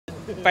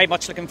Very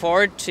much looking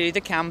forward to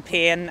the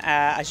campaign.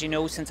 As you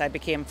know, since I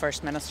became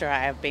First Minister, I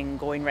have been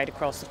going right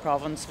across the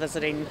province,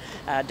 visiting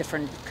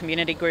different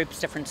community groups,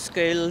 different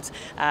schools,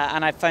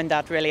 and I found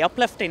that really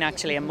uplifting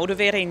actually and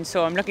motivating.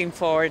 So I'm looking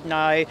forward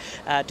now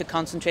to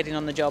concentrating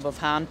on the job of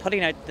hand,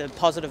 putting out the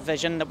positive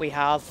vision that we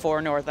have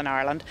for Northern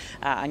Ireland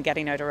and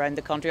getting out around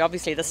the country.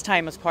 Obviously this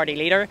time as party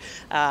leader,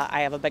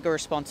 I have a bigger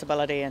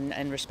responsibility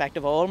in respect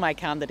of all my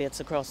candidates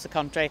across the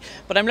country,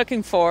 but I'm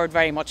looking forward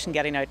very much in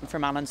getting out in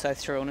Fermanagh and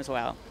South Tyrone as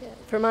well. Yeah.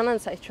 Fermanagh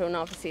and South Tyrone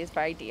obviously is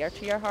very dear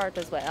to your heart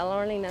as well,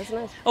 Arlene, isn't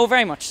it? Oh,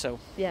 very much so.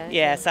 Yeah.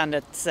 Yes, and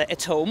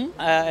it's home.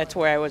 It's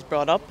where I was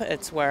brought up.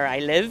 It's where I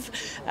live,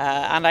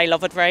 and I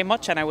love it very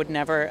much. And I would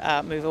never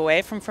move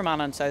away from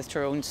Fermanagh and South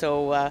Tyrone.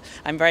 So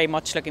I'm very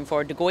much looking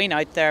forward to going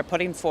out there,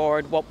 putting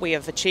forward what we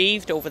have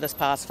achieved over this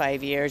past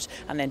 5 years,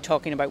 and then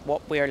talking about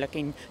what we are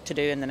looking to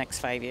do in the next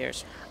 5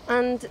 years.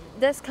 And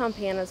this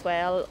campaign as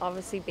well,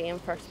 obviously being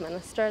First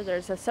Minister,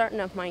 there's a certain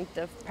amount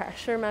of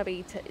pressure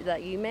maybe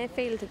that you may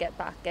feel to get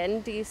back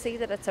in. Do you see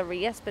that it's a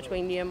race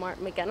between you and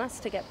Martin McGuinness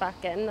to get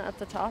back in at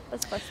the top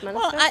as First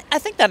Minister? Well, I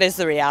think that is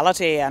the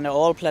reality, and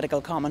all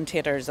political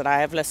commentators that I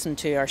have listened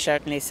to are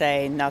certainly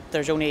saying that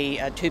there's only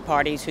two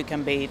parties who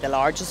can be the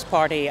largest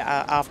party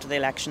after the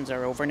elections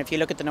are over. And if you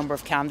look at the number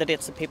of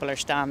candidates that people are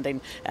standing,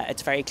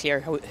 it's very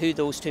clear who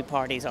those two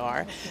parties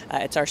are.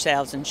 It's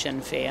ourselves and Sinn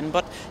Féin.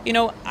 But, you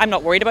know, I'm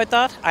not worried about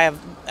that.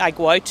 I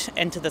go out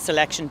into this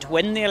election to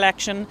win the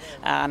election,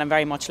 and I'm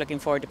very much looking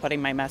forward to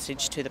putting my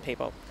message to the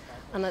people.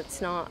 And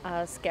it's not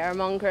a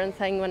scaremongering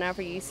thing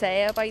whenever you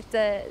say about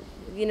the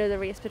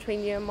race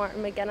between you and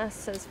Martin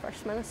McGuinness as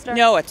First Minister?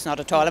 No, it's not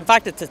at all. In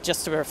fact, it's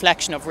just a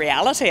reflection of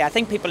reality. I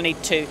think people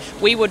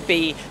we would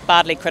be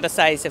badly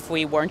criticised if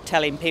we weren't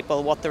telling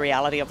people what the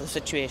reality of the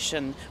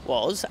situation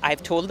was.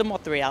 I've told them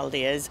what the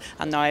reality is,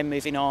 and now I'm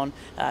moving on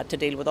to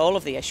deal with all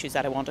of the issues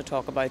that I want to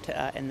talk about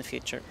in the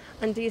future.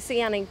 And do you see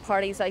any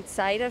parties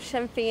outside of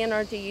Sinn Féin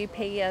or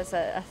DUP as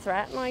a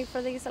threat now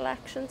for these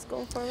elections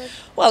going forward?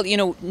 Well, you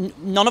know,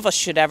 none of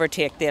us should ever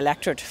take the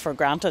electorate for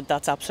granted.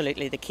 That's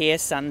absolutely the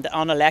case. And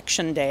on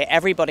election day,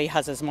 everybody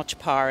has as much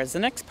power as the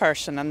next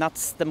person, and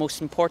that's the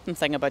most important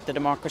thing about the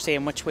democracy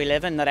in which we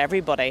live in, that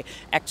everybody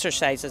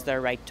exercises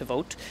their right to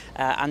vote,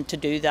 and to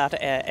do that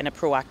in a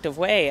proactive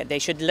way. They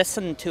should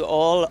listen to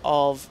all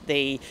of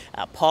the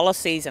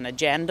policies and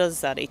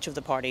agendas that each of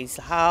the parties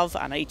have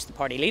and each of the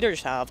party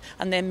leaders have,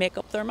 and then make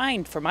up their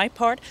mind. For my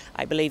part,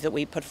 I believe that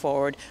we put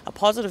forward a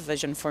positive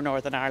vision for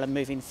Northern Ireland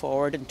moving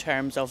forward in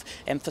terms of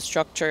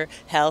infrastructure,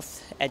 health,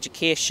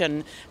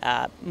 education,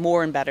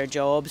 more and better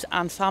jobs,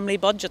 and family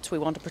budgets. We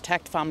want to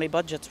protect family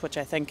budgets, which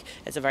I think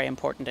is a very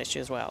important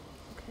issue as well.